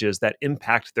outages that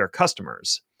impact their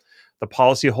customers. The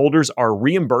policyholders are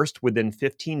reimbursed within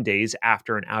 15 days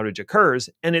after an outage occurs,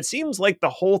 and it seems like the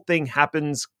whole thing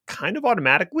happens kind of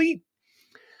automatically.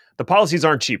 The policies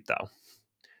aren't cheap, though,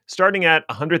 starting at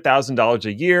 $100,000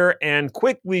 a year and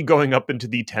quickly going up into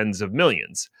the tens of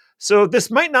millions. So this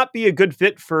might not be a good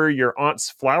fit for your aunt's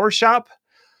flower shop.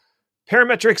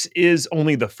 Parametrics is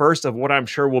only the first of what I'm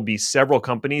sure will be several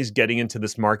companies getting into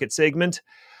this market segment.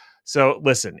 So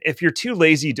listen, if you're too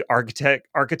lazy to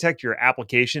architect your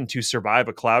application to survive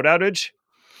a cloud outage,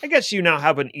 I guess you now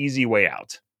have an easy way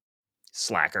out.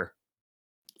 Slacker.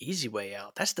 Easy way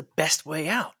out. That's the best way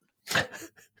out.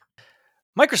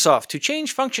 Microsoft to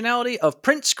change functionality of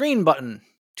print screen button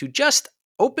to just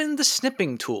open the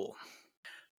snipping tool.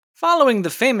 Following the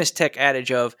famous tech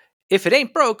adage of, if it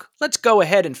ain't broke, let's go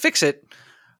ahead and fix it,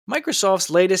 Microsoft's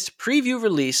latest preview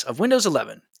release of Windows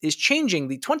 11 is changing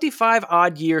the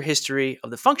 25-odd-year history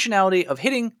of the functionality of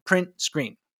hitting print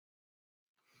screen.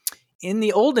 In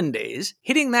the olden days,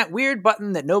 hitting that weird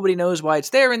button that nobody knows why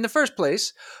it's there in the first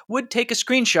place would take a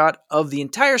screenshot of the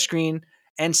entire screen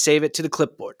and save it to the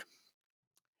clipboard.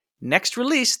 Next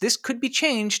release, this could be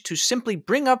changed to simply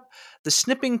bring up the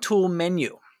snipping tool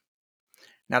menu.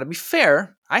 Now, to be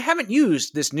fair, I haven't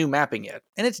used this new mapping yet,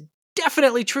 and it's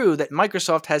definitely true that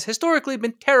Microsoft has historically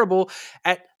been terrible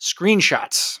at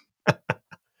screenshots.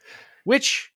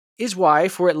 Which is why,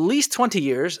 for at least 20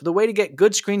 years, the way to get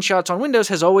good screenshots on Windows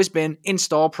has always been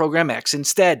install Program X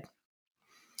instead.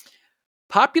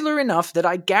 Popular enough that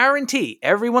I guarantee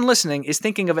everyone listening is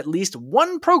thinking of at least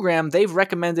one program they've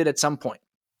recommended at some point.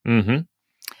 Mm-hmm.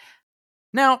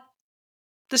 Now,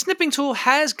 the snipping tool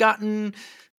has gotten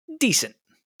decent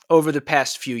over the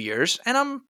past few years, and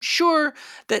I'm sure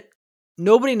that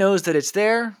nobody knows that it's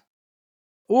there,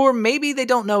 or maybe they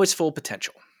don't know its full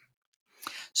potential.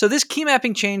 So this key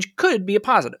mapping change could be a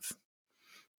positive.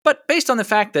 But based on the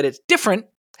fact that it's different,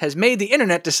 has made the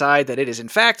internet decide that it is in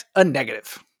fact a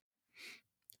negative.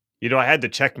 You know, I had to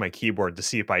check my keyboard to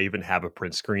see if I even have a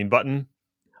print screen button.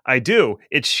 I do.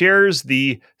 It shares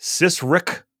the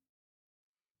sysric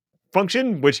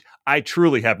function, which I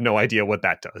truly have no idea what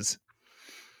that does.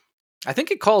 I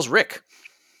think it calls Rick.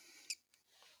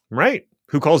 Right.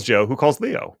 Who calls Joe? Who calls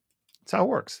Leo? That's how it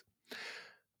works.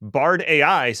 Bard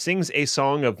AI sings a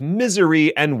song of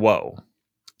misery and woe.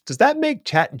 Does that make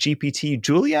ChatGPT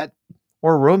Juliet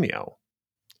or Romeo?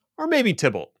 Or maybe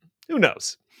Tybalt? Who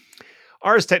knows?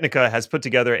 Ars Technica has put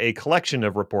together a collection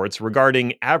of reports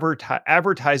regarding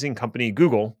advertising company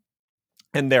Google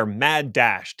and their mad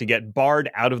dash to get Bard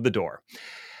out of the door.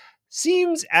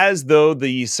 Seems as though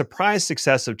the surprise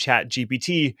success of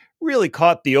ChatGPT really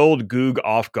caught the old Goog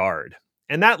off guard.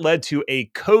 And that led to a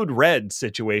code red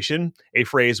situation, a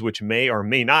phrase which may or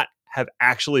may not have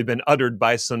actually been uttered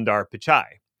by Sundar Pichai.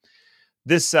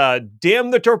 This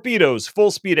damn the torpedoes,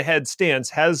 full speed ahead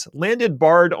stance has landed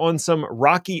Bard on some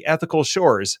rocky ethical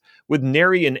shores with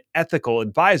nary an ethical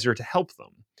advisor to help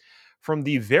them. From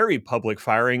the very public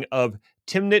firing of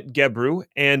Timnit Gebru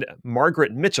and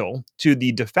Margaret Mitchell to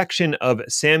the defection of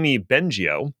Sami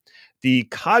Bengio, the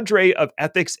cadre of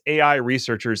ethics AI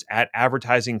researchers at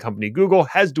advertising company Google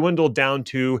has dwindled down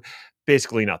to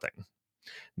basically nothing.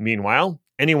 Meanwhile,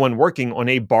 anyone working on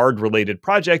a Bard-related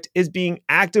project is being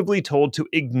actively told to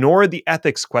ignore the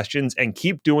ethics questions and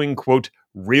keep doing, quote,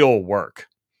 real work.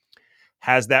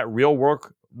 Has that real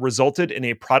work resulted in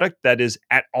a product that is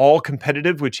at all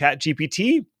competitive with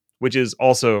ChatGPT, which is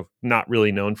also not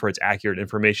really known for its accurate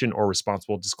information or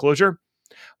responsible disclosure?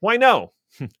 Why no?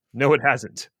 No, it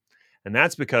hasn't. And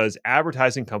that's because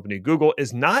advertising company Google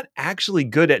is not actually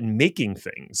good at making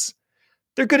things.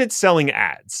 They're good at selling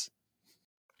ads.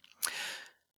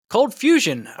 Cold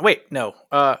fusion.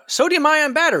 Sodium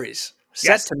ion batteries.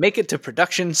 Set to make it to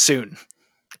production soon.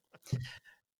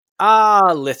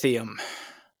 Lithium.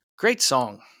 Great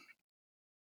song.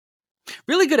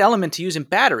 Really good element to use in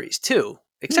batteries, too,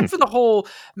 except for the whole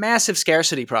massive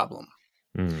scarcity problem.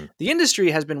 The industry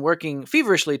has been working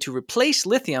feverishly to replace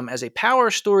lithium as a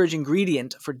power storage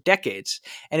ingredient for decades,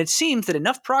 and it seems that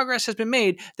enough progress has been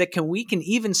made that we can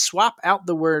even swap out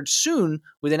the word soon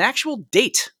with an actual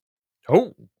date.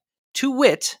 Oh. To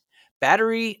wit,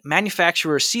 battery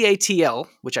manufacturer CATL,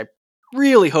 which I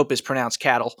really hope is pronounced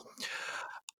cattle,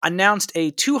 announced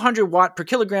a 200 watt per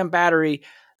kilogram battery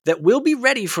that will be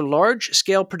ready for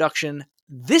large-scale production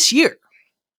this year.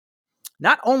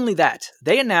 Not only that,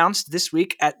 they announced this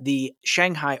week at the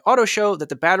Shanghai Auto Show that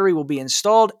the battery will be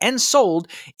installed and sold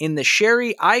in the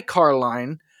Chery iCar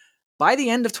line by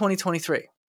the end of 2023.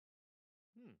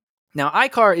 Now,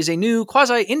 iCar is a new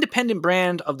quasi-independent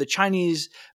brand of the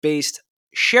Chinese-based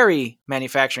Chery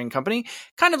manufacturing company,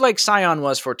 kind of like Scion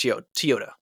was for Toyota.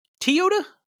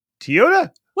 Toyota?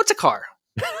 What's a car?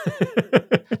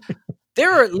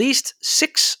 There are at least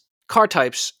 6 car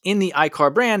types in the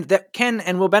iCar brand that can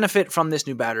and will benefit from this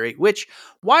new battery, which,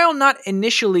 while not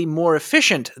initially more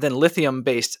efficient than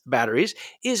lithium-based batteries,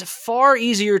 is far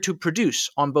easier to produce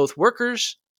on both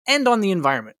workers and on the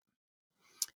environment.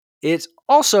 It's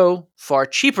also far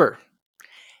cheaper.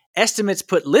 Estimates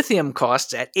put lithium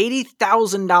costs at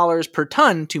 $80,000 per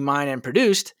ton to mine and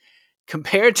produced,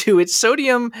 compared to its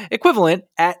sodium equivalent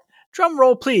at,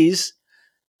 drumroll please,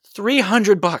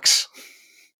 $300.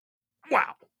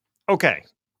 Wow. Okay.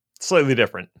 Slightly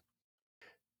different.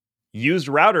 Used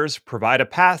routers provide a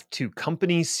path to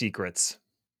company secrets.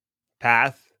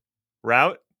 Path,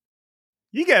 route,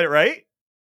 you get it right.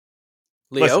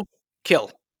 Leo, Listen,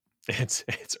 kill. it's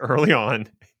early on,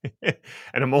 and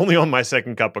I'm only on my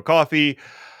second cup of coffee,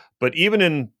 but even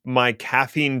in my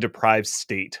caffeine-deprived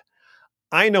state,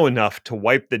 I know enough to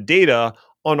wipe the data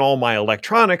on all my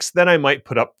electronics that I might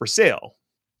put up for sale.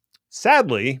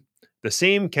 Sadly, the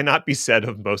same cannot be said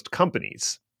of most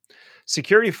companies.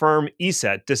 Security firm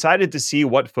ESET decided to see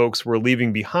what folks were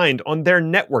leaving behind on their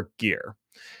network gear.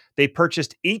 They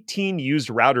purchased 18 used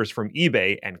routers from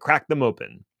eBay and cracked them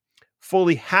open.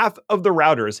 Fully half of the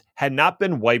routers had not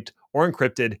been wiped or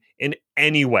encrypted in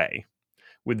any way,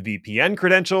 with VPN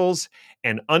credentials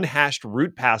and unhashed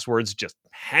root passwords just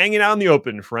hanging out in the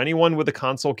open for anyone with a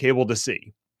console cable to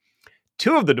see.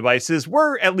 2 of the devices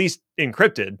were at least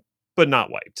encrypted, but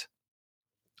not wiped.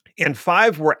 And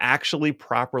 5 were actually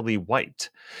properly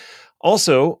wiped.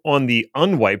 Also, on the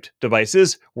unwiped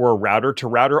devices were router to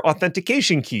router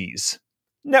authentication keys,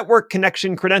 network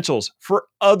connection credentials for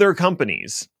other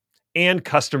companies, and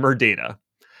customer data.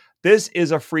 This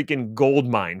is a freaking gold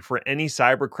mine for any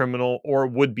cyber criminal or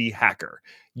would-be hacker.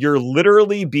 You're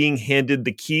literally being handed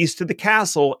the keys to the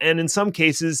castle, and in some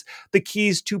cases, the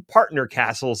keys to partner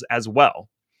castles as well.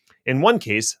 In one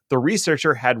case, the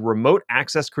researcher had remote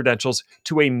access credentials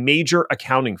to a major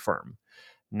accounting firm,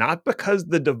 not because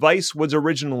the device was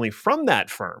originally from that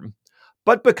firm,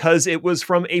 but because it was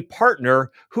from a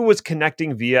partner who was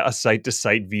connecting via a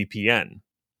site-to-site VPN.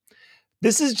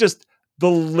 This is just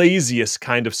the laziest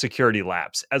kind of security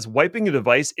lapse, as wiping a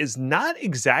device is not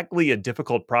exactly a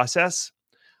difficult process.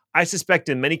 I suspect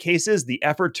in many cases, the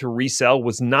effort to resell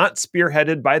was not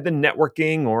spearheaded by the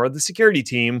networking or the security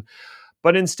team,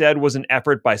 but instead was an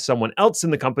effort by someone else in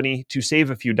the company to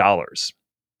save a few dollars.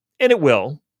 And it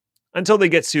will, until they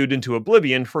get sued into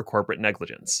oblivion for corporate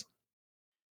negligence.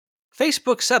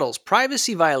 Facebook settles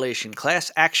privacy violation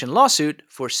class action lawsuit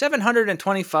for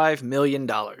 $725 million.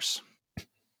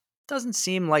 Doesn't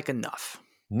seem like enough.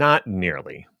 Not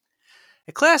nearly.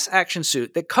 A class action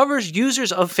suit that covers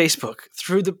users of Facebook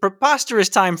through the preposterous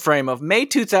time frame of May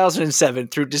 2007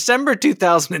 through December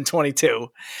 2022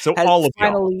 So has all of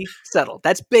finally settled.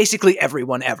 That's basically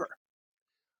everyone ever.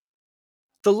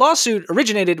 The lawsuit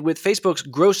originated with Facebook's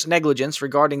gross negligence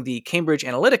regarding the Cambridge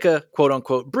Analytica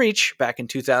quote-unquote breach back in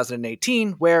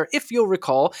 2018, where, if you'll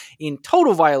recall, in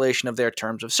total violation of their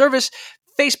terms of service,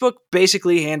 Facebook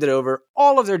basically handed over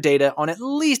all of their data on at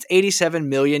least 87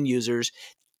 million users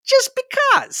just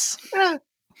because.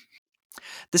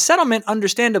 The settlement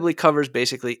understandably covers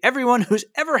basically everyone who's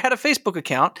ever had a Facebook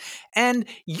account, and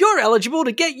you're eligible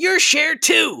to get your share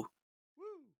too.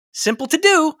 Simple to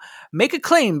do. Make a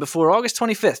claim before August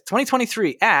 25th,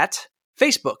 2023 at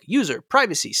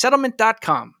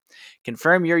facebookuserprivacysettlement.com.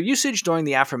 Confirm your usage during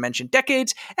the aforementioned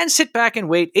decades and sit back and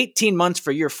wait 18 months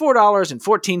for your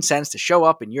 $4.14 to show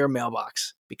up in your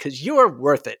mailbox. Because you're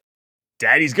worth it.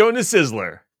 Daddy's going to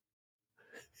Sizzler.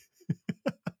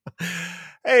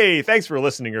 Hey, thanks for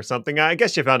listening or something. I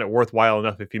guess you found it worthwhile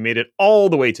enough if you made it all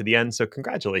the way to the end, so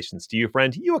congratulations to you,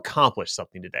 friend. You accomplished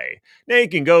something today. Now you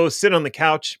can go sit on the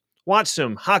couch, watch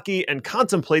some hockey, and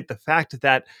contemplate the fact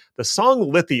that the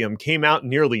song Lithium came out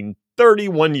nearly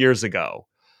 31 years ago.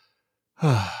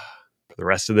 For the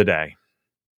rest of the day.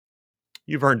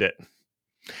 You've earned it.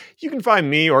 You can find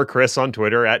me or Chris on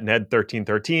Twitter at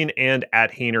Ned1313 and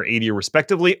at Hainer80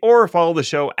 respectively, or follow the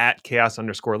show at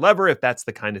chaos_lever if that's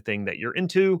the kind of thing that you're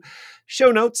into.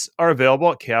 Show notes are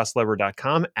available at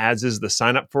chaoslever.com, as is the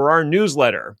sign up for our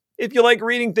newsletter. If you like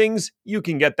reading things, you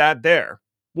can get that there.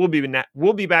 We'll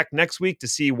be back next week to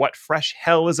see what fresh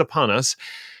hell is upon us.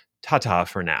 Ta-ta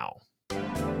for now.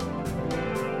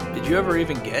 Did you ever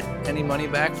even get any money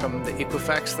back from the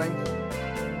Equifax thing?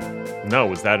 No,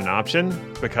 was that an option?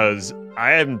 Because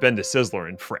I haven't been to Sizzler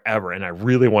in forever, and I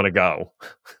really want to go.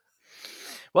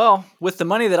 Well, with the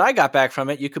money that I got back from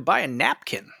it, you could buy a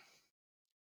napkin.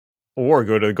 Or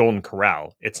go to the Golden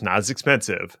Corral. It's not as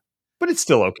expensive, but it's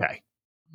still okay.